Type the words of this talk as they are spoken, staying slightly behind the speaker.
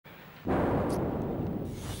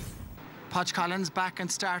Podge Collins back and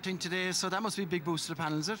starting today, so that must be a big boost to the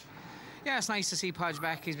panel, is it? Yeah, it's nice to see Podge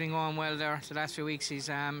back. He's been going well there the last few weeks. He's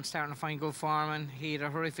starting to find good form, and he had a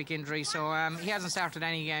horrific injury, so he hasn't started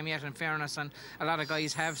any game yet, in fairness, and a lot of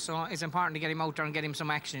guys have, so it's important to get him out there and get him some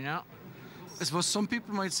action, you know. I suppose some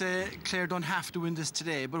people might say Clare don't have to win this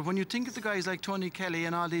today, but when you think of the guys like Tony Kelly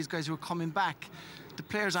and all these guys who are coming back, the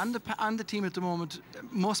players and the team at the moment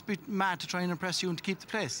must be mad to try and impress you and to keep the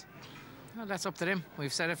place. Well, that's up to them.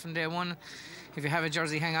 We've said it from day one. If you have a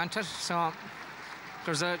jersey, hang on to it. So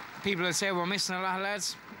there's people that say we're missing a lot of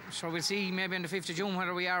lads. So we'll see maybe on the 5th of June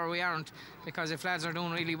whether we are or we aren't, because if lads are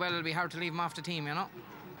doing really well, it'll be hard to leave them off the team, you know.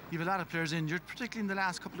 You have a lot of players injured, particularly in the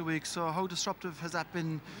last couple of weeks, so how disruptive has that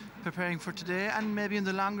been preparing for today and maybe in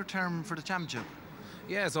the longer term for the championship?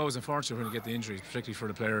 Yeah, it's always unfortunate when you get the injuries, particularly for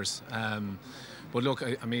the players. But look,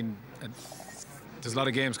 I mean, there's a lot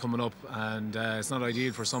of games coming up, and it's not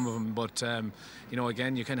ideal for some of them, but you know,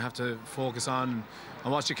 again, you kind of have to focus on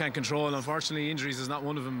what you can control. Unfortunately, injuries is not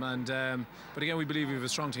one of them, and but again, we believe we have a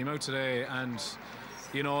strong team out today, and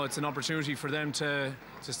you know, it's an opportunity for them to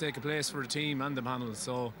stake a place for the team and the panel.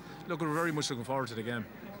 So look, we're very much looking forward to the game.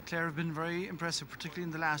 Clare have been very impressive, particularly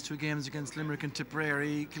in the last 2 games against Limerick and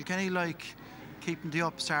Tipperary. Kilkenny like keeping the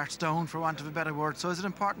upstarts down, for want of a better word. So is it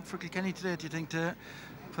important for Kilkenny today, do you think, to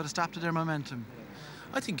put a stop to their momentum?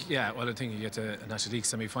 I think, yeah. Well, I think you get to a National League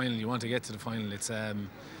semi-final, you want to get to the final. It's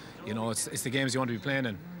you know, it's the games you want to be playing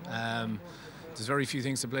in. There's very few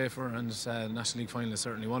things to play for, and National League final is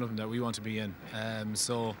certainly one of them that we want to be in.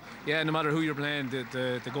 So yeah, no matter who you're playing,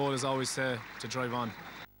 the goal is always to drive on.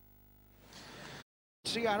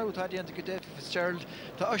 Trí arú tá déanta go David Fitzgerald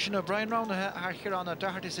tá Oisin O'Brien rán ar Chiarán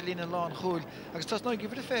Doherty sa lína lán chúl agus tá ná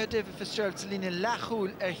gibh fé David Fitzgerald sa lína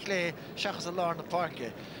lechúil ar chlé seachas a lár na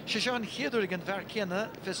parke. Sé seán chéadú an bhar céanna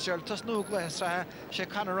Fitzgerald tas nó le sa sé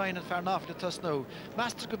Conor Ryan an fear náfla tas nó.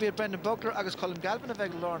 Master go bír Brendan Bugler agus Colin Galvin a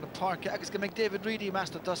bheith lár na parke agus go meid David Reedy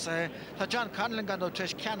master tas tá John Conlon gan ó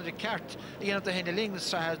treis Canada ceart a dhéanamh a héna lína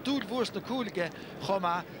sa dúil bhúrs na cúlige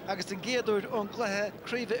chomá agus an géadúir ón gluthe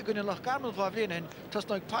críomh a gúine lech garmal bhá bhléanain tas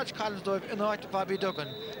ná Podge Collins dóibh in áit Bobby Duggan.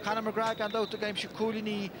 Conor McGrath an out a game se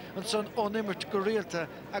cúlaí an son ónimmert go rialta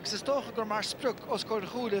agus is tócha gur mar spruk os cóir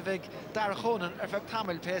chúla bheith dar chonan ar bheith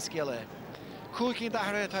tamil pescéile. Cúlcín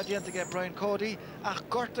dahra tá déanta ge Brian Cody ach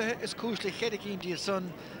gortathe is cúsla chedicín dí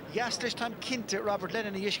son Jaslis tam Kinte Robert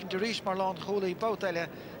Lennon a Ishkin de Rish Marlon Cholaí Boutile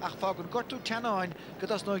ach fagun gortú teanáin go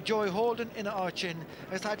das nó Joy Holden ina áitin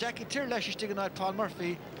agus tá Jackie Tir leis stigan áid Paul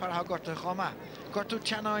Murphy par ha gorta choma. Gortú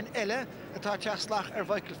teanáin eile atá teaslach ar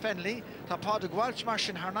Michael Fenley tá Pádraig Walsh mar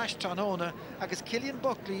sin Harnais Tróna agus Cillian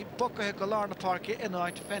Buckley bucathe go lár na parke ina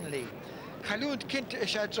áid Fenley. Chalúnt Kinte is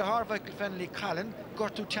sé drahar Michael Fenley Callan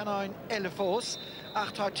gortú teanáin eile fós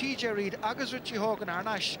ach tá TJ Reid agus Richie Hogan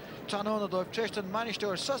Harnais Tróna dóibh Tristan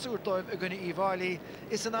Manisteir Sosúr dóibh a gona Íváilí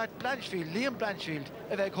is an áid Blanchfield, Liam Blanchfield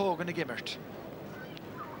a bheith Hogan a gimmert.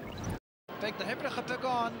 Bheith na hibricha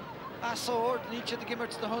beagán asóir níte a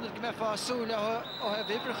gimmert na 100 gemefa súla ó a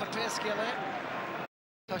hibricha pescéile.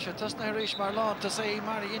 Tá sé tas na Harish Marlon tas é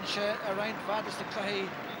mar inse a reint vadas na claí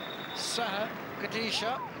sathe go dtí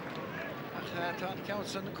seo ach tá an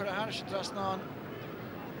Council chur a hair dras ná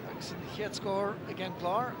agus an chéad scór again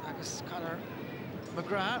Clare agus Conor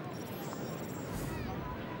McGrath.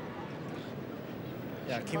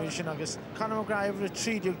 Yeah, Kim agus Conor McGrath over a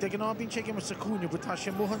tríú de gan bín sé mar sa cúne, but tá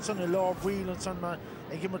sé mohan san a lá bhuiil an san mar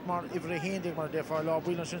ag gimmert mar ibre héndig mar de far lá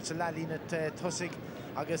bhuiil an sin sa lelína tosig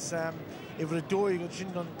agus ibre dóig an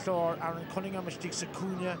sin an Clare Aaron Cunningham a stig sa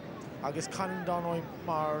cúne agus Colin Donoy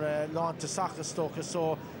mar lán ta sacha stocha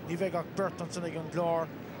so ní bheith ag bert an san ag an Clare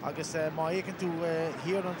agus má écan tú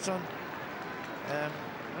hir an san.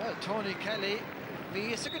 Well, Tony Kelly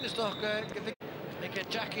bhí is gan is stocha go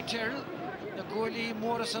Jackie Tyrrell na goalie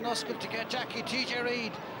Morris an oscail to get Jackie TJ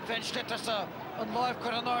Reid Venstetta an live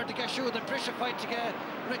chur an ard to get siúd an pressure fight to get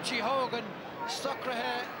Richie Hogan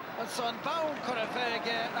Stockrathe an son bound chur a bheith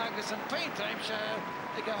agus an paint time se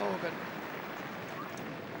to get Hogan.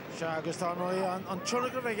 Se agus tá an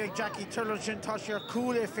trúla bheith ag Jackie Tyrrell sin tá sé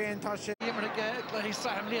cúla féin tá sé Imar gluí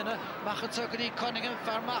sam líana machchan tuganí Cunningham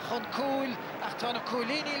fear machchan cúil ach tá na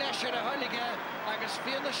cúlíní leis ar a thoilige agus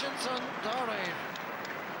bhíonna sin son dá raibh.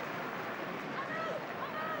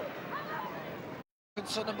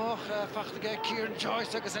 Son amach fachtige Kieran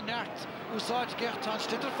Joyce agus an neart úsáid gecht an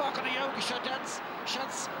stidir facan a jogi se dance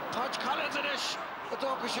chans Podge Collins in is a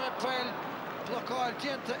dócha sé peil blocáil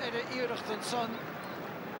dianta ar a íirecht an son.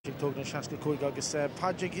 Tug na seaca cúig agus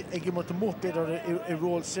Podge ag gimmart a muth beidir I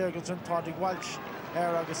ról Sergan san Pádraig Walsh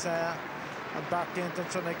agus an back dianta an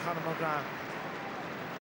son ag Conor McGrath.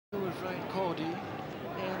 Ryan Cody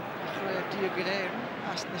and Diagilern,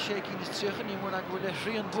 as na shaking is tsuchen, ni muna go le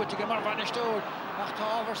frian put ge mar van stoor. Ach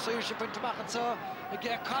ta over suisje punt te maken so.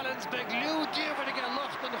 Again Collins big Lou David again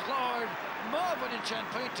locht on the floor. Marvin in chan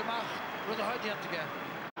point to make with the hood yet again.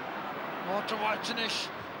 Water watching ish.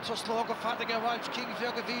 So slow go fat again Walsh King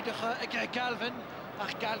vjogge vidige again Galvin.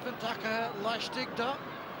 Ach Galvin takke lastig da.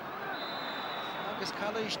 Agus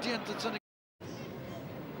Kalle stient het son.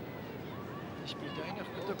 Spielt einig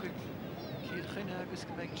gedukkel. Kilkenny agus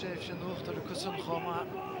gemek Jeff nog ter kussen goma.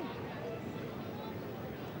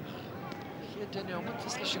 Den jongen,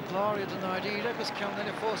 het is een Clare de Nadir, agus kan in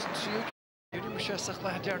de first shoot. You know, Shesach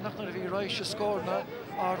la der nach na vi Roish scored na,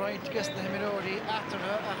 or right gest na Himilori after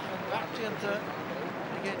her and back into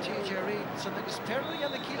again TJ Reid. So agus Perry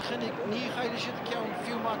and the Kilkenny ni gaile shit count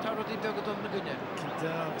few matar die bugget on the gunne.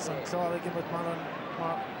 Kent some Clare give it man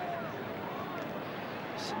maar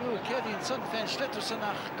Smooth Kevin son fan Slitterson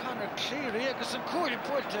nach Connor Clare agus een cool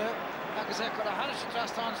pulte. Agus ek had a Hannes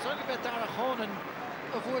trust on so a bit daar gewoon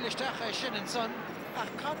of wil is daar geen in son. Ach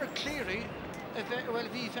Connor Clare wel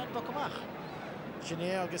wie fan bakmach.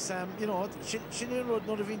 Sinné agus you know, sinné rud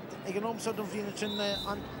nó a bhín ag an omsad an bhíon sin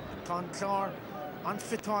an Clare an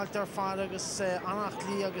fitáilt ar fad agus annacht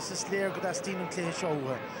lí agus is léir go as tín an clé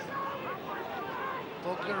seoha.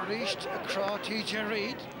 Bugler reached across TJ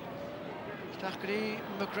Reid. Tachri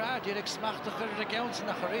McGrath direct smachtiger de Gouns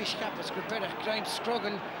nach race capas go berg grind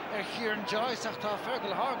struggle hier en Joyce ach ta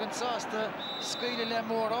Fergal Hargan saste skile le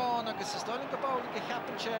more on agus is stalling about the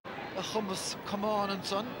captain a hummus come on and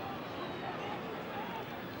son.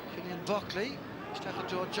 Killian Buckley stach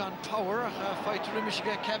Joe John Power fight to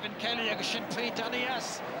Michigan Kevin Kelly agus shin Pete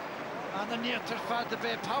Anias and the near ter fad the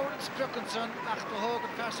bay Power and Spruckenson ach de hoge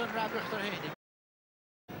person Rabrichter heen.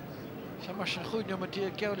 Mars een goed nummer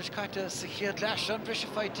die Gaulish Kite secured last on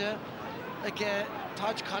Bishop fighter again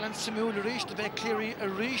Taj Collins Samuel reached the back Cleary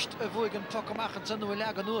reached a Voigan Pokamach and no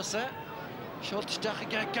lag no se Schultz dach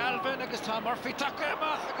again Galvin agus Tom Murphy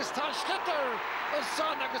Takamach agus Tom Schlitter and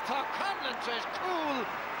son agus Tom Conlon trash cool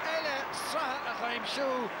Elle Stra a Chaim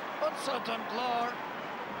Show and son Don Glor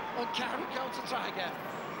and Carol Council try again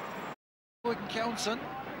Voigan Council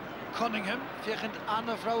Cunningham, fiechend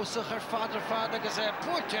Anna vrouw zich haar vader gezegd,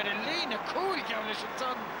 poortje en Lene cool Gaulish en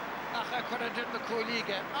dan, ach ik kan er met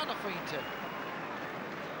collega Anna vrienden.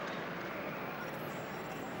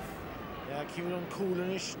 Ja, Kieran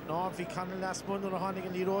coolenish, no, vi kan last month or handig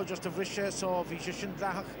in the road just a frische, so vi shouldn't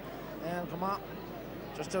drag. Come on,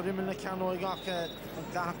 just a rimmel na cano igak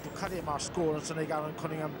drag to carry mar score and so they got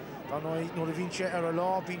Cunningham. Dan no the vince er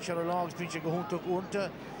law, vince go home to unte.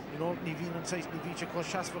 You know, ni vin an seis ni vince ko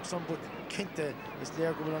chasfok some but kinte is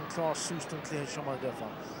there go an Clare Souston clear somewhere defa.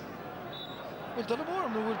 Well, the more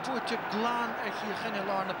we will put to Glan Kilkenny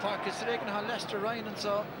Larn the park is regen ha Leicester Ryan and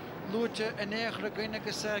so Lute en egre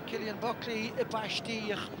gunnegus Killian Buckley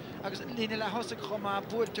Bashti agus Lina la hosig khoma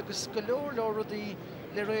bolt to skolor lor the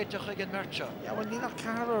le rate again mercha. Yeah, well Nina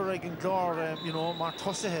Carter regen Glor you know mar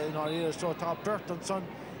tosse in our ears so ta Burton son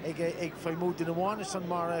ag fai mood in the one son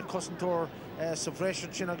mar cousin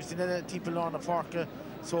Subversion chin agus the people on the park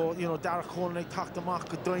so you know Dark Hole ag tak the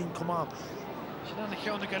mark doing come on. Sinna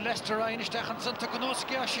Kjónig Leicester Ryan is tegen Santa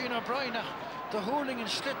Konoski Ashina O'Brien the Hurling and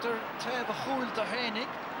Schlitter Treve Gould the Heinig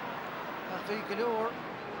and vi galore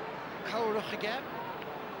Cowrach again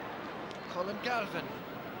Colin Galvin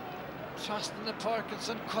Trustin the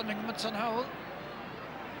Parkinson Cunningham and Howell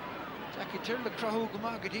Jackie Tirla Crahug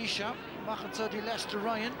Magadisha machen so die Leicester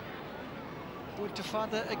Ryan Boot to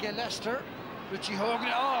father again Leicester Richie Hogan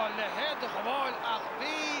oh le head the Gamal ach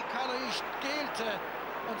vi Kalish Gelte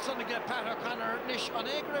and son again Pat O'Connor Nish on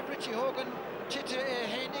Egre Richie Hogan Chitte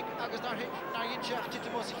Heinig agus nar Inchach Chitte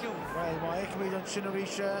Mosikium Well my Ekmid on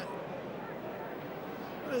Shinarisha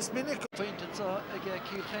It's minute Pointed so again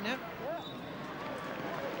Kilkenny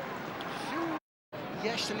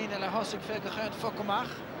Yestelina la Hosig Fega gaan Fokamach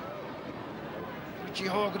Richie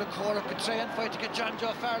Hogan a Cork a train fight to get John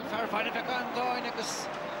Joe Farrell fight if I can go agus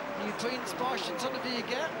ni twins Bosch and son of the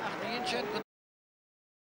again ach the Inchen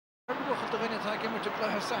de winnen ta gemmer te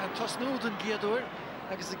blijven zeggen Tosnoden gedoor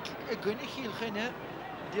agus a gunnig Kilkenny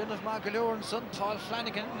die of Magaloren son Paul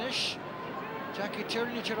Flanagan nish Jackie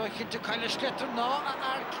Tierney to roich into Kyle Schlitter no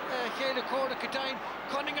arc hele Cork Kitayn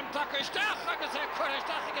Cunningham takastach agus a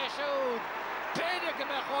Corastach geshow Peter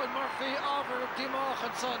gemach Murphy over Dimach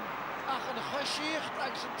and son ach an khashicht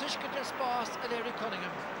agus an tiske despas and Eric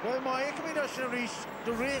Cunningham Well my Ekmid on Shinarisha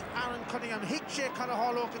the rate Aaron Cunningham hitche kind of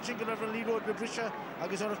hollow can jingle over lead road the Brisha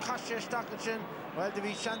agus on a cashe Stockton well the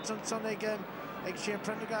chance on Sunday again Shane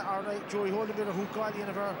Prendergast all right Joey Holden bit of hook guardian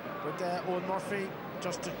of her but Owen Murphy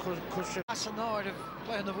just to push it. As an hour of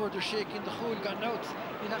playing the wood, shaking the whole gun out.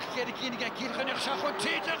 In a Kilkenny get Kilkenny Shachon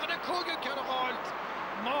Teacher and a Cougar can avoid.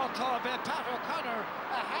 Martha be Pat O'Connor,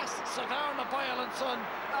 a Hass Savarna Boyle and Son,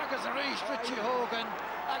 Agus Reach Richie Hogan,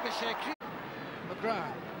 Agus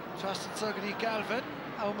McGrath, Trusted Sugary Galvin,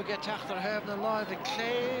 we get Tachter Heaven alive in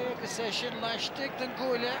Clare, a session Lashtig, then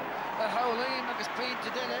Gula, a Hurling, Agus Paint to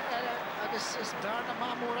Della, Agus Darna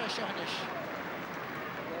Mamura Shanish.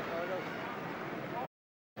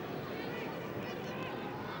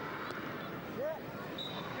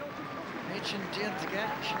 Mitchin Dient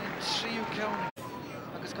again, Shin in 3 County.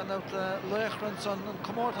 Agus gan out Lechranson and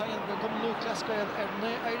Comorthain and Gum Luke Lascail,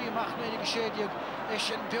 Eri Machne, Shadiag,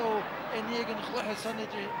 Eshin Bio, and Yegan Chleson,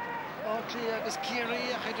 Oakley, Agus Kiri,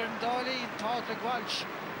 Hider and Dolly, Todrick Walsh,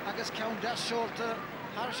 Agus Count Dash Short,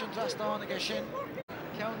 Harsh and Draston, Agashin,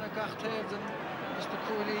 Count Gachtev, and Mr.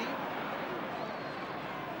 Cooley,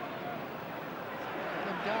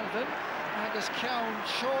 and Galvin, Agus Count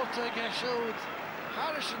Short, Agashod,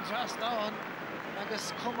 Harsh and Draston,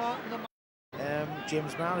 Agus Kuma,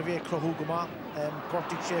 James Marvey, Crohuguma,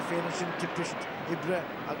 Cortic Chef, and Tipish, Ibre,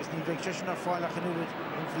 Agus Nivek, and File Hanuit,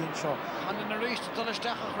 and Flin Shaw. And in the race to the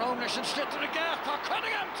Stach of Romnish and Stitter again, for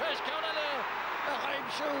Cunningham, Trish Canada, a Heim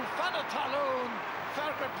Shoe, Fanataloon,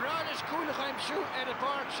 Farker Brownish, Coolheim Shoe, Edit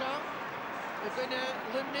Barkshaw, we've been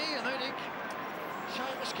Limney, and I think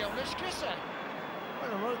Shamus Gownish, Chrissa.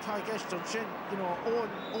 Well, I'm not talking about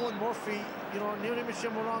Owen Murphy, near him is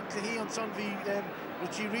Morant, Clahe on Sunday,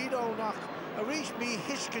 Richie Reid, O'Nock, a reach me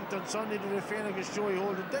Hishkint on Sunday to the Fairness Joy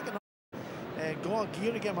Holden Degan. Go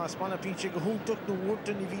gear again, my spanner pinch, who took the wood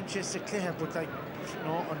and even chest a clear, but like,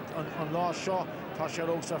 on last shot, Tasha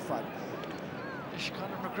Rosa Fad. Is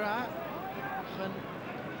Conor McGrath, and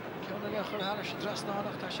Conor Harris,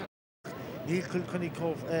 Drasnach, Tasha. Neil Kilkenny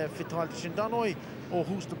Cove, Fital Shindanoy, or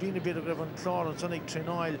who's to be in a bit of Revan Clare and Sonic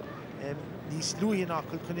Trenile, Nis Louis and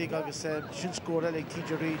Kilkenny, Agus, Shinsko, Relic,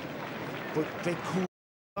 TJ Reid, but they cool.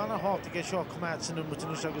 Anna Hawk to get shot, come out, and with the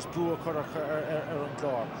Nusagas Brewer, Corach, and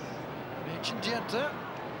Clare. Mention Jenta.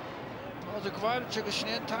 Oh, the Gwal,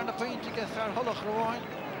 Chigashin, turn a paint to get Fair Hullach Rowan.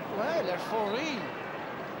 Well, they're for real.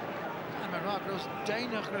 I'm a rock, Rose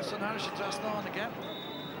Dana, Chris and Harris, Drasnach again.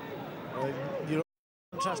 You're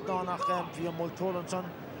Drasnach, via Multolanson,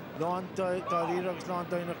 Lawn Darirox, Lawn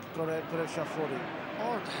Dina, Correct Shafori.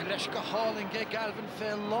 Or Leshka Hall and Gay Galvin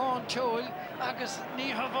fell Lawn Choil, Agus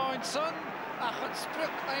Nihavine Son, Achan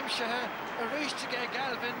Spruck, I'm sure, a race to Gay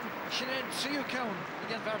Galvin, Shinen Trio Cown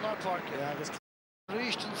again, Verlard Park. Yeah, Agus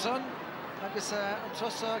Reached and Son, Agus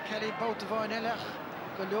Trussa, Kelly Boutavine Elach,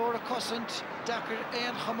 Galora Cossant, Dakar,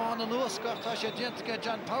 Ian Haman and Lewis, Tasha Jentka,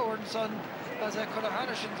 John Power and Son, as I could have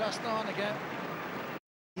Harris and Drasnach again.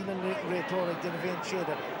 Even Rhetoric didn't event shade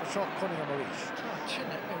the shot Cunningham a reach.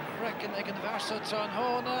 Chinna, I reckon I can verso Tron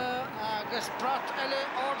Hona, Agus Brat Elle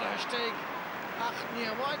Ordersteg, Ach,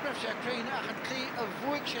 near Wildgraf Shakrin, Ach and Clee of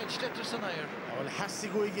Vuikshed, Stetterson Ayer. Well, has to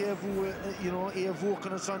go again,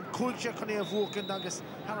 Vukan and Son, Kulcha can have Vukan, Agus,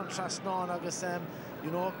 Haran Trasnan, Agus,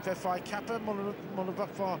 Fefai Kappa,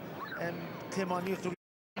 Monobakfa, Clement Newton.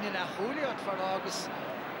 In a Juliet for August,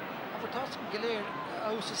 Abertaskum Gilear.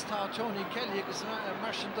 Ousis tá Tony Kelly agus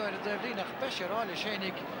marsin doir Derlínach Besher Áile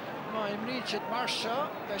Sénig má imríd Marsha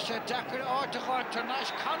Besher Dakar áteáir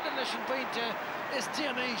Tarnáis Candleis an bainte is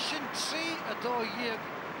DNA sin trí a dó dhéag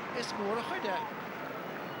is mór a chuide.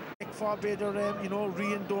 Far better,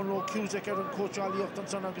 Rian Donlo, Cusack, and Coach Ali Upton,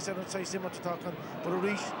 Son, Agus, and Say Simmer to talk on, but a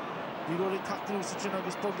reach, we really talked to Suchin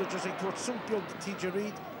Agus Bugler, just like towards some plug to TJ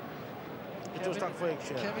Reid. It just that for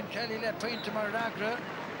Kevin Kelly let paint to Maragra.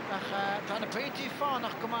 Tá paintí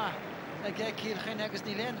fánach go maith a ggé cíl agus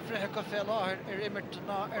ní léon frithe go fé láthir immert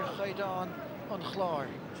ná chuideán an chláir.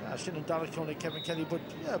 Sin an Dalachónna Kevin Kelly, but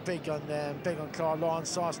big on Clare Lawn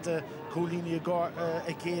sásta Coolíní a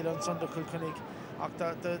géal an Sunday Kilkenny. Ach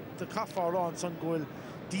the caffar on Sun goil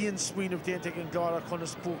Dean Sween of Dante and Clara chun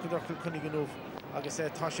spoken of Kilkenny gnóh agus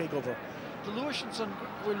tá sé gobar. The Lucianson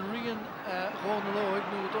will Rian Ron Lloyd,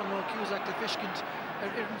 no don't know Cusack the Fishkins.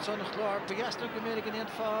 Irin son Clare, Begasno American in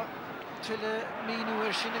far till Minu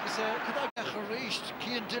or Shinnigus, Kadak reached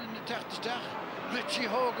Kian Dillon the Tachtach, Richie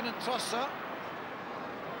Hogan and Trossa,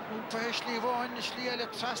 Pershly Vaughan, Schliele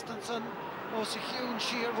Trastenson, Osihun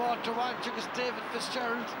Shear, Walter Wildchigus, David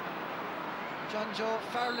Fitzgerald, John Joe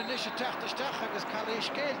Farrell, Nisha Tachtach, agus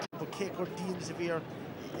Kalish Gate. But Cake or Dean Severe,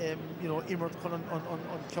 Immert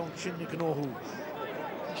on Count Shinnick Nohu.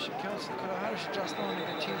 She counts the Harris just on the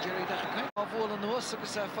TJ Reid. Of all in the West,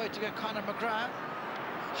 because I fight to get Conor McGrath.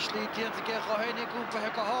 Schliet in to get Rohini, Cooper,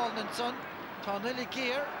 Hall and Son. Tonelli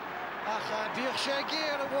Gear. Ach, Birche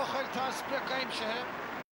Gear, a Wochel Task, Black Aimshire.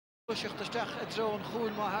 Sichtteach a drone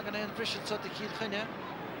choúil má hagan éon brisin sa Kilkenny.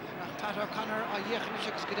 Ach Pat O'Connor a dhéchanne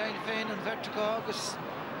agus go déine féin an vertigo agus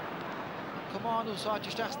Cumán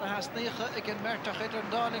úsáisteach na hasníocha ag an mertach idir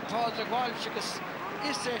an dáling Paul a gháil agus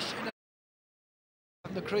is in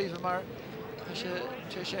na críomh mar tu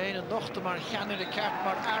sé éon an nochta mar cheanna le ceart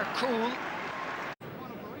mar ar cúil.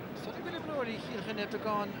 So ni bile blóirí Kilkenny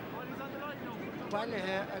beáin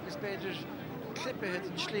bailithe agus beidir clippithe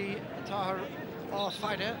an slí atá á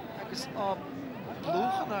feide agus á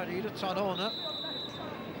blúchan ar iad tróna.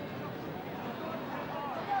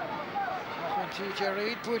 TJ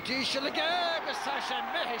Reid buirtí se le agus tá sé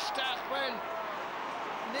meisteach bhfuil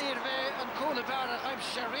níor bheith an cúla beara aimim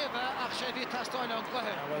sé riamh ach sé bhí tastáil an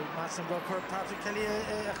gluithe. Well, Mason go chuir Patrick Kelly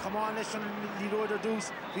a chamáin leis an líróidir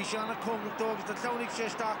dús, bhí sé anna cógadógus de tlánig sé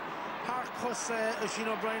isteach thar chus sin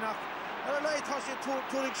O'Brienach. Ar a leid tá sé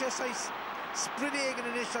túraigh sé sais sprid éigen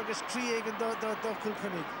in is agus trí éigen do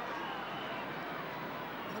Kilkenny.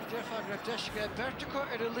 Defa raibh deisce bertacha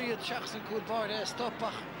ar a líad seachas an cúl báir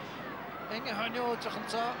stoppach. Inge hanneóideach an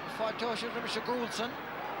tá fáiltó sé rimis a gúlsan.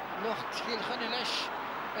 Lucht Kilkenny leis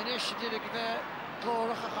an is dtíad go bheith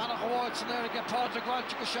glórach a chanach bháil san air go Pádraig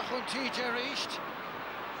Walsh go seachún TJ Reid.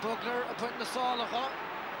 Bugler a punt na sálacha.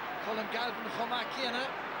 Colin Galvin chomach chéine.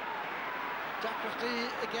 Dacrachtaí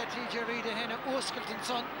a get TJ Reid a héine uascailt an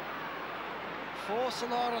son. Fós a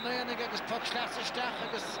lár an éananig agus puck sleatsisteach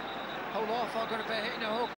agus hóláfá gur bheith héine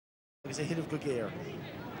hóg. Agus a hiilh go géir.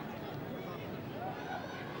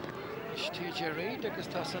 TJ Reid agus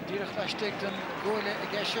tá san díreach leistigh den ggóile a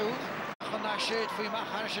gceisiúd. Chun ná séad faoi mar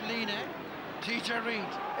thar sin líne. TJ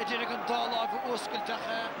Reid a dtíad an dáláh uascailteach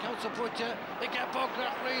count puinte i g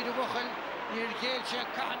Bugler Reid a bhuchail níor chéil sé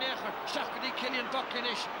canéchar seach go dtí Cillian Buchan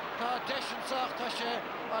is. Tá deisin sách tá sé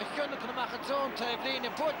a chionna chun amach an zón ta bhblin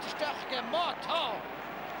a buirteisteach go mátá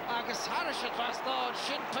agus thar sé trastáil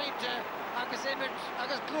sin peinte agus imirt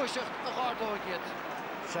agus glúiseach a ghardóigiad.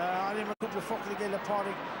 Se alim a cúpla focail géile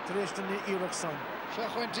Pádraig tar éis den íireach son. Se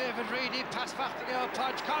chuin David Reedy pas fachtaige á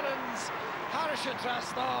Podge Collins thar sé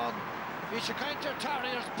trastáil. Bhí sé caintear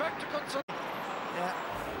tarí ar bertachan son.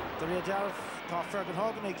 Tá ré dearmh tá Fergan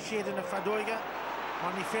Hagan ag siad na fadóige.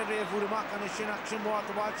 Mar ní féidir a bhúr amach an sin ach sin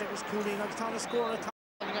máta bháilte agus cúlín agus tá na scóra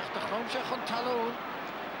Ach tá chum se chun talún.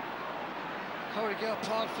 Chomhairigh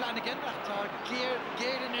Paul Flanagan ach tá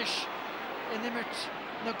géirenis in imirt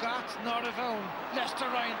na gat ná a bhón. Lester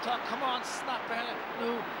Ryan tá cumán snapper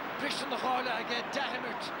nó brisin na cháile a gé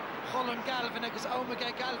dehimirt Colin Galvin agus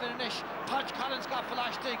ómagé Galvin inis. Podge Collins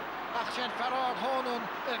gafaláistigh ach sin Ferrard Hónún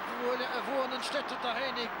a bhuan an stite a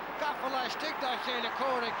hénig gafaláistigh dá chéile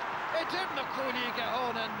córaigh. I did na cúnaí go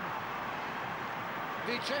Hónún.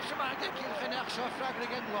 Bhí treise mar go Kilkenny ach seo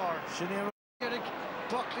freagraigh an glár. Sin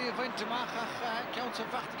Buckley a bhaint amach ach count sa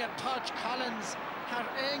bhachtaige Podge Collins thar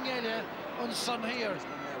éingéile an son hir.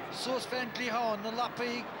 Sos Bentley Hán na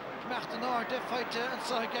lapaí mecht an áir defeite an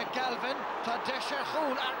saige Galvin. Tá deis ar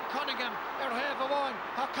chúl Aaron Cunningham ar heh amháin.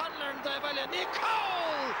 Tá Conlon de bhaile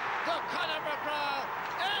Nicole do Conor McGrath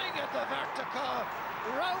éige do verticha.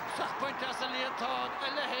 Rámsach pointe as a líontán a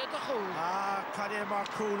lehéad a chúl. Cadé mar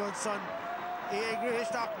cúil an son.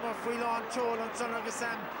 Éagrihisteach mar fuileán teol an son agus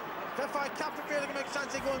Fefai captain féle go make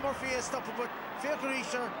chance go Murphy is stopper but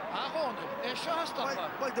Fairgreisher Honor is sure stopper.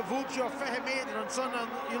 Well the Vucci of Fehemade and son and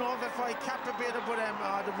you know Fefai captain better but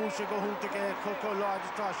the Vucci go who to get Coco Lodge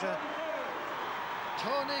Tasha.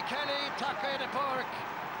 Tony Kelly Taka the park.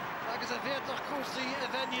 Agus a bhéadach cúsaí a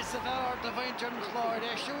bheith sa bhar do bhaintear na chláir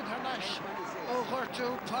é siúd thar náis ó chuirtú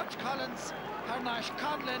Podge Collins thar náis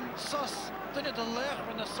Conlon sus duine do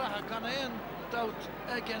léachar na stratha gan éon dát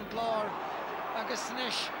ag an glár agus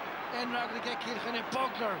snis Enrag the Kilkenny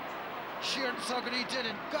Bugler Sheer Soggery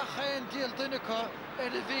Dylan Gachain Deal Dunica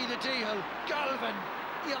and the Vila Dihal Galvin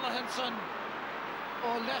Iala Henson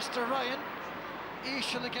or Lester Ryan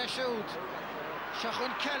Ishal Gashud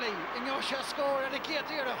Shachun Kelly in Yosha score and a gate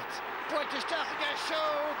Iracht British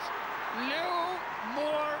Gashud Lou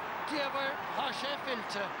Moore Diver Hasha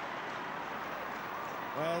Filter.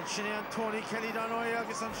 Well, Sinead Tony Kelly don oil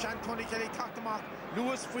agus an Shan Tony Kelly talked them off.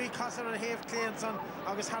 Lewis Free Castle and Have Cleanson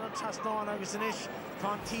agus Harold Trasnon agus an ish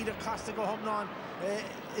Con Tida Costa go home on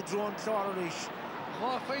a drone Clorarish.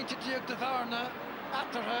 Oh, faint to Duke de Varna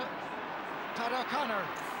after her Tara Connor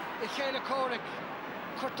Michaela Corrick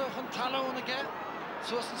Curtoch and Talon again.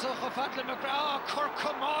 Susan Socha Fatley McGrath, Kirk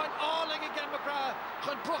come on, Alling again McGrath,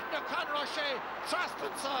 Con Buckner Conor O'Shea,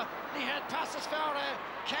 Trastonsa, he had passes Farah,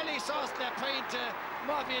 Kelly sauce their paint,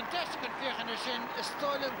 Mavi and Desigan Firchen Shin, a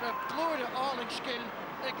stolen blue Alling skill,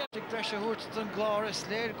 again. Big pressure Hurtston Glorious,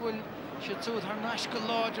 Lairgul, should suit her Nashkel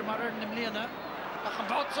Lodge, Marin Lena,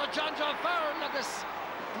 Achambotso John Farrell, Agus,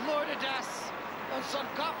 Lord Das and son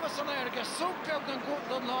Gaffa son Erga Super than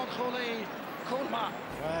good Lord Holy Coolma.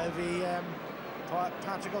 Well, the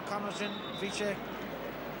Patrick O'Connor Vice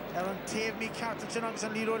Aaron Tave me Cartachin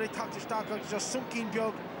and Leroy the tactics stock just sunking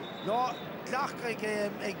bug. No, Glach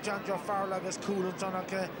like John Joe Farlag is cool and son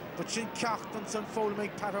but Shin Cacht and son Foul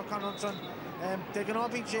make Pat O'Connor son. They're going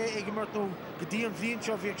to be Jay Egemerto, Gideon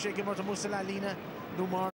Vrienchov, Egemerto Musalalina, no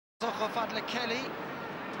more. Fadle Kelly,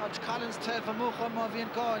 Hodge Collins, Teva Mucha,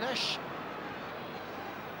 Mavian Gaulish.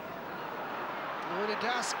 Lord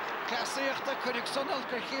Das, Classichte, Kurik Sonal,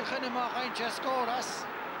 Kirchene Marin, Jescoras.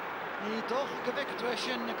 Ní doch geweckt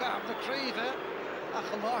sin na gab na críomh a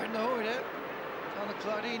chaláir na hóire tá na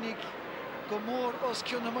chlárínig go mór os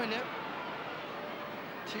ciún na muile.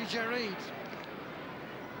 TJ Reid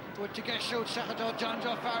dúirt i gceisiúd seachadá John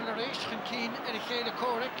Joe Farler éis chun cín ar a chéile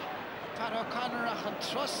córic. Pat O'Connor ach an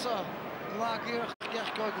trosa lágíoch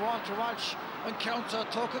gech go Walter Walsh an ceanta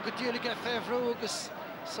tóca go díolige féhrú agus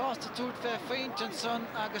sásta túd fé féint an son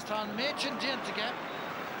agus tá an méidin diantaige.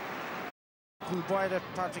 Cool boy that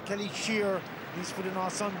Patrick Kelly sheer he's put in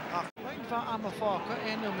our son. Right va am fáca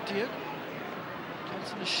en um diag.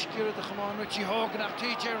 Kelson na skire de gemaan Richie Hogan nach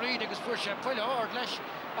TJ Reid agus fu sé fulle hard leis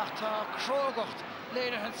ach tá crogacht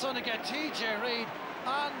later han son again TJ Reid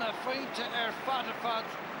an na feinte fad.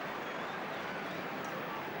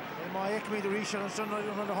 My ekmi the Risha and son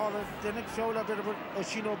on the hall the next show a bit about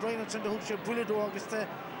Shino O'Brien and son the hook shot bullet August the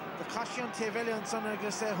Cashion Teveli and son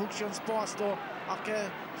against the Hookshon Sports though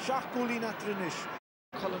ake Shach Gulin at Trinish.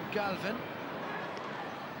 Colin Galvin.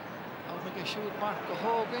 I'll make a shoot Marco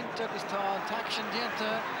Hogan agus tá taction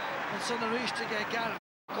dienta and son a reach to get Galvin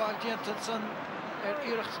called dienta son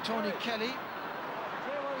Irach Tony Kelly.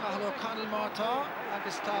 Cathal O'Connell Marta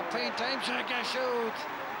agus tá paint time to get shoot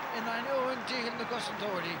in an Owen deal na Gusson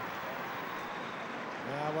Doherty.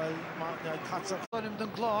 Yeah, well, cuts up. Him den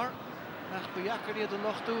Clare. Nach bejakkerde de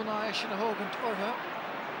lochtdoen na is na hogend orhe.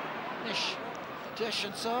 Nish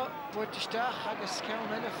Deshen so wordt de stach agus keun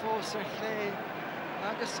fós Clare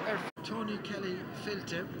agus Tony Kelly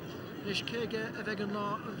filte. Nish kege wegen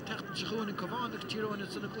na tacht gewoon in Kovanik tiro in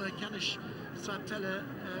het zonne kennis strapelle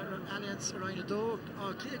alliance reine do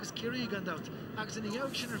Klegus Kiri gandout. Agus in de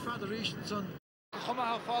auction federation son.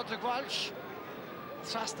 Choma Father Walsh.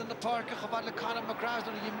 Trust in the park gewad le Conor McGrath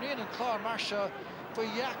on Yimrin and Clare Marsha. For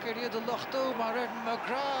Yacker de Lochto, maar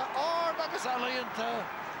McGrath, agus Allianta,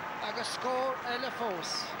 agus score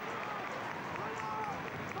Elefos.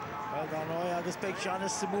 Well done, agus big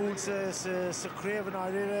Shanis Simul se Craven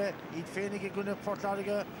Arire, Eid Fenige Gunnar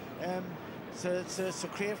Portlaga, se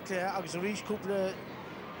Crave Clare, agus Rish Couple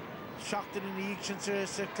Shachten in the action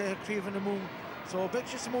se Clare Craven the Moon. So big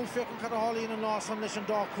Simul Fekin Cadaholi and loss on Lish and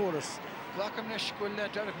Dark Chorus. Glackamnish will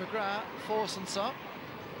Derek McGrath, Force and so.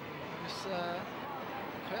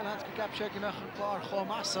 Hans gab check nach Clare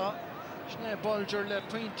Chomassa. Schnell Bolger le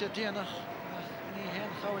Pointe Diana. Ní hen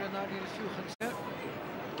gaude na die fugen.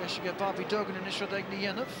 Desige Bobby Duggan in isro dag ní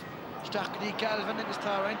enf. Stach die Galvin agus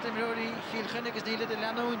tá reintem rodi Kilkenny agus díle de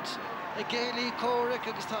Lanount. A Gailey Corrick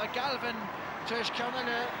agus tá Galvin. Trish Connell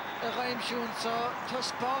a Reimshoon so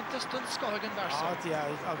Tuspont Dustin Scogan Barsa. Yeah,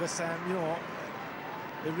 agus you know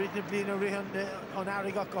the written blina rihan on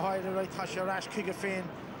Ariga go hide right Tasha Rash Kiga Fain.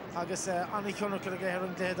 Agus Annie Connor could get her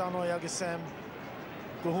and glad on agus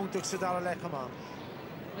go home to Sidara Lekama.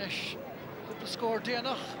 Nish, couple score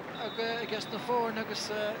Dianach, against the four,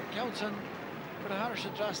 agus Counson for the Harris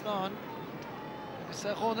dressed on. Agus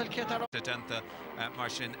Ronald Ketar. Denta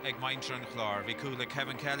Martin Egmaintron Clare, Vicula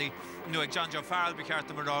Kevin Kelly, no John Joe Farrell,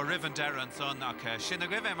 Bicarta Mara, Riven Darren Son,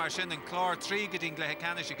 Shinagrive, Martin and Clare, 3 getting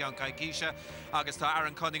Glehekanish again Kaikisha, Augusta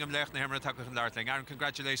Aaron Cunningham Lech Hammer Tucker and Lartling. Aaron,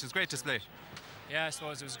 congratulations, great display. Yeah, I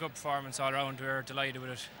suppose it was a good performance all around. We were delighted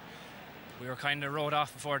with it. We were kind of rode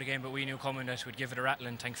off before the game, but we knew coming that we'd give it a rattle,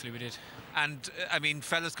 and thankfully we did. And I mean,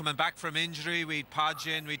 fellas coming back from injury, we'd Podge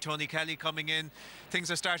in, we'd Tony Kelly coming in. Things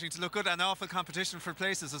are starting to look good. An awful competition for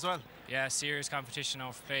places as well. Yeah, serious competition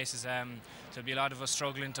over places. There'll be a lot of us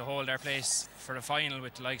struggling to hold our place for the final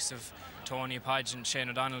with the likes of Tony Podge and Shane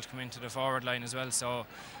O'Donnell come into the forward line as well. So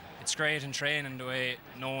it's great in training the way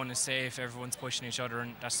no one is safe, everyone's pushing each other,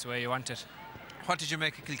 and that's the way you want it. What did you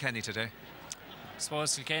make of Kilkenny today? I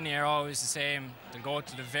suppose Kilkenny are always the same. They'll go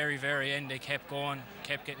to the very, very end. They kept going,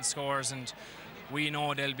 kept getting scores, and we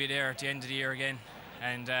know they'll be there at the end of the year again.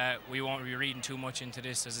 And we won't be reading too much into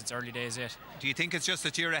this as it's early days yet. Do you think it's just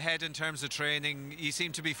that you're ahead in terms of training? You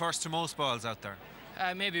seem to be first to most balls out there.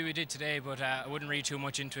 Maybe we did today, but I wouldn't read too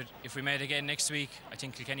much into it. If we made it again next week, I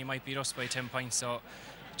think Kilkenny might beat us by 10 points. So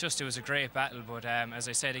it was a great battle, but as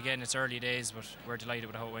I said again, it's early days, but we're delighted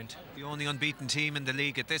with how it went. The only unbeaten team in the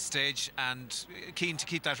league at this stage, and keen to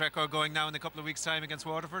keep that record going now in a couple of weeks' time against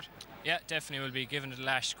Waterford? Yeah, definitely will be giving it a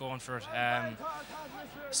lash, going for it. I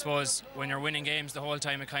suppose when you're winning games the whole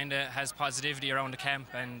time, it kind of has positivity around the camp,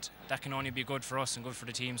 and that can only be good for us and good for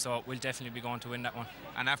the team, so we'll definitely be going to win that one.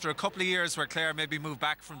 And after a couple of years where Clare maybe moved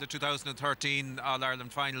back from the 2013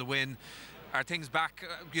 All-Ireland final win, are things back,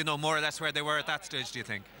 you know, more or less where they were at that stage, do you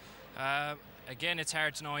think? Again, it's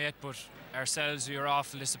hard to know yet, but ourselves, we were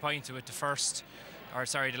awful disappointed with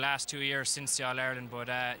the last 2 years since the All-Ireland, but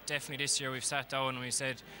definitely this year we've sat down and we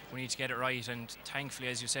said we need to get it right, and thankfully,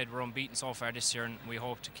 as you said, we're unbeaten so far this year, and we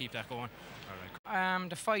hope to keep that going. All right.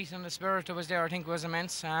 The fight and the spirit that was there, I think, was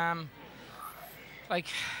immense. Like,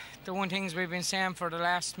 the one things we've been saying for the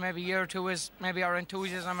last maybe year or two is maybe our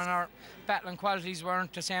enthusiasm and our battling qualities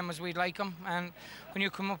weren't the same as we'd like them, and when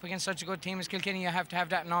you come up against such a good team as Kilkenny, you have to have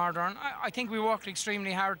that in order, and I think we worked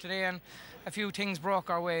extremely hard today, and a few things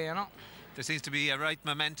broke our way, you know. There seems to be a right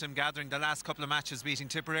momentum gathering the last couple of matches, beating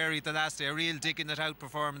Tipperary the last day, a real digging it out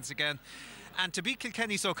performance again. And to beat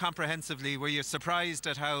Kilkenny so comprehensively, were you surprised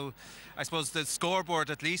at how, I suppose, the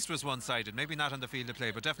scoreboard at least was one-sided? Maybe not on the field of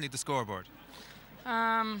play, but definitely the scoreboard.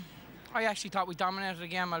 I actually thought we dominated the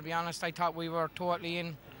game, I'll be honest. I thought we were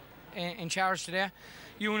totally in charge today.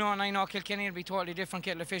 You know, and I know Kilkenny will be totally different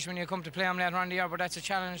kettle of fish when you come to play them later on in the year, but that's a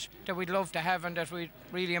challenge that we'd love to have and that we'd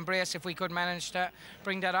really embrace if we could manage to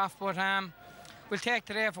bring that off. But we'll take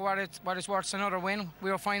today for what it's worth. It's another win.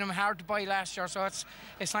 We were finding them hard to buy last year, so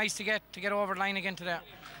it's nice to get over the line again today.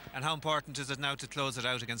 And how important is it now to close it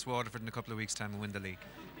out against Waterford in a couple of weeks' time and win the league?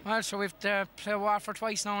 Well, so we've to play Waterford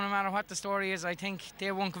twice now, no matter what the story is. I think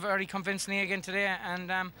they won very convincingly again today,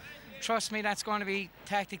 and trust me, that's going to be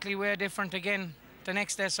tactically way different again the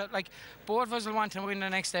next day. So, like, both of us will want to win the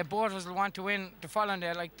next day, both of us will want to win the following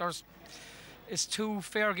day. Like, it's two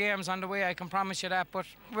fair games on the way, I can promise you that, but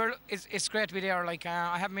it's great to be there. Like,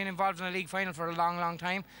 I haven't been involved in a league final for a long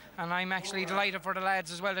time, and I'm actually delighted for the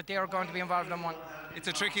lads as well that they are going to be involved in one. It's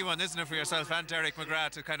a tricky one, isn't it, for yourself and Derek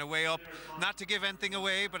McGrath to kind of weigh up, not to give anything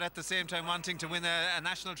away, but at the same time wanting to win a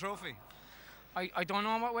national trophy? I don't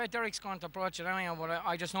know what way Derek's going to approach it anyhow, but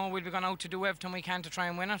I just know we'll be going out to do everything we can to try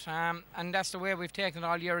and win it, and that's the way we've taken it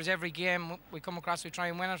all year. Is every game we come across, we try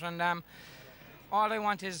and win it, and all I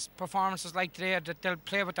want is performances like today that they'll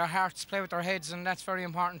play with their hearts, play with their heads, and that's very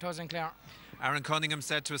important to us in Clare. Aaron Cunningham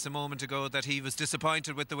said to us a moment ago that he was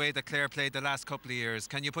disappointed with the way that Clare played the last couple of years.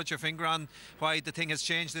 Can you put your finger on why the thing has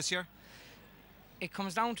changed this year? It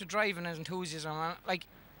comes down to driving and enthusiasm. Like,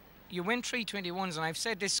 you win 3 21s, and I've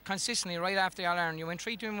said this consistently right after the All-Ireland. You win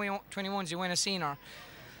 3 21s, you win a senior.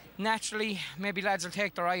 Naturally, maybe lads will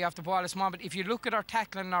take their eye off the ball a small bit. If you look at our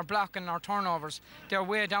tackling, our blocking, our turnovers, they're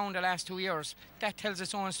way down the last 2 years. That tells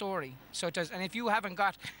its own story. So it does. And if you haven't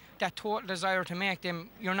got that total desire to make them,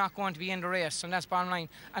 you're not going to be in the race, and that's bottom line.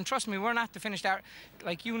 And trust me, we're not to finish that.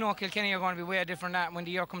 Like, you know, Kilkenny are going to be way different than that when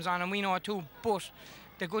the year comes on, and we know it too. But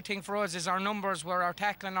the good thing for us is our numbers, where our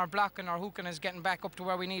tackling, our blocking, our hooking is getting back up to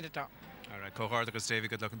where we need it to. All right, Cóhardachas, Davy,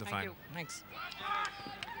 good luck in the final. Thank you. Thanks.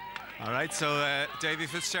 All right, so Davy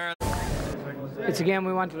Fitzgerald. It's a game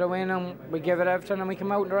we wanted to win, and we gave it everything, and we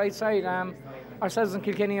came out on the right side. Ourselves in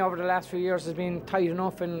Kilkenny over the last few years has been tight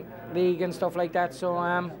enough in league and stuff like that, so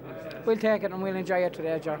we'll take it and we'll enjoy it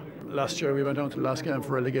today, John. Last year we went down to the last game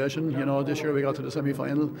for relegation. You know, this year we got to the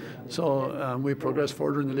semi-final, so we progressed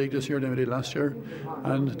further in the league this year than we did last year,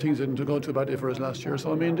 and things didn't go too badly for us last year.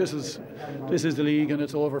 So I mean, this is the league, and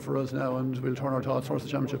it's over for us now, and we'll turn our thoughts towards the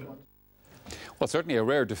championship. Well, certainly a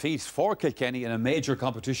rare defeat for Kilkenny in a major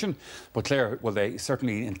competition, but Clare, well, they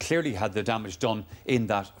certainly and clearly had the damage done in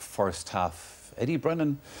that first half. Eddie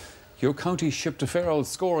Brennan, your county shipped a fair old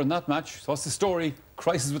score in that match. So what's the story?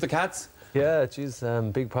 Crisis with the Cats? Yeah, geez,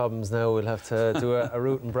 big problems now. We'll have to do a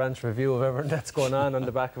root and branch review of everything that's going on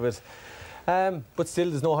the back of it. But still,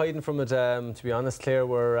 there's no hiding from it. To be honest, Clare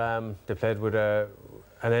were they played with an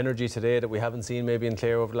energy today that we haven't seen maybe in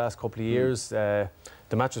Clare over the last couple of years.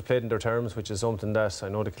 The match was played in their terms, which is something that I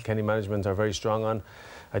know the Kilkenny management are very strong on.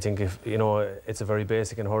 I think if you know, it's a very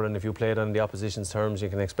basic in hurling. If you play it on the opposition's terms, you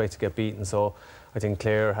can expect to get beaten. So I think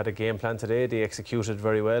Clare had a game plan today. They executed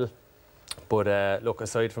very well. But look,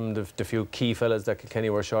 aside from the few key fellas that Kilkenny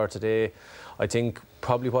were short today, I think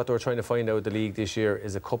probably what they were trying to find out with the league this year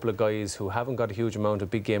is a couple of guys who haven't got a huge amount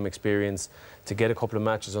of big game experience to get a couple of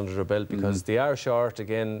matches under their belt, because they are short.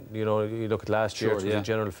 Again, you know, you look at last year, it was a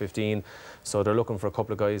general 15, so they're looking for a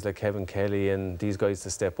couple of guys like Kevin Kelly and these guys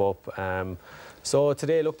to step up. So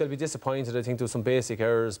today, look, they'll be disappointed. I think there was some basic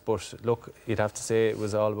errors, but look, you'd have to say it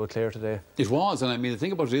was all about Clare today. It was, and I mean, the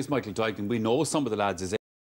thing about it is, Michael Dyke, and we know some of the lads, is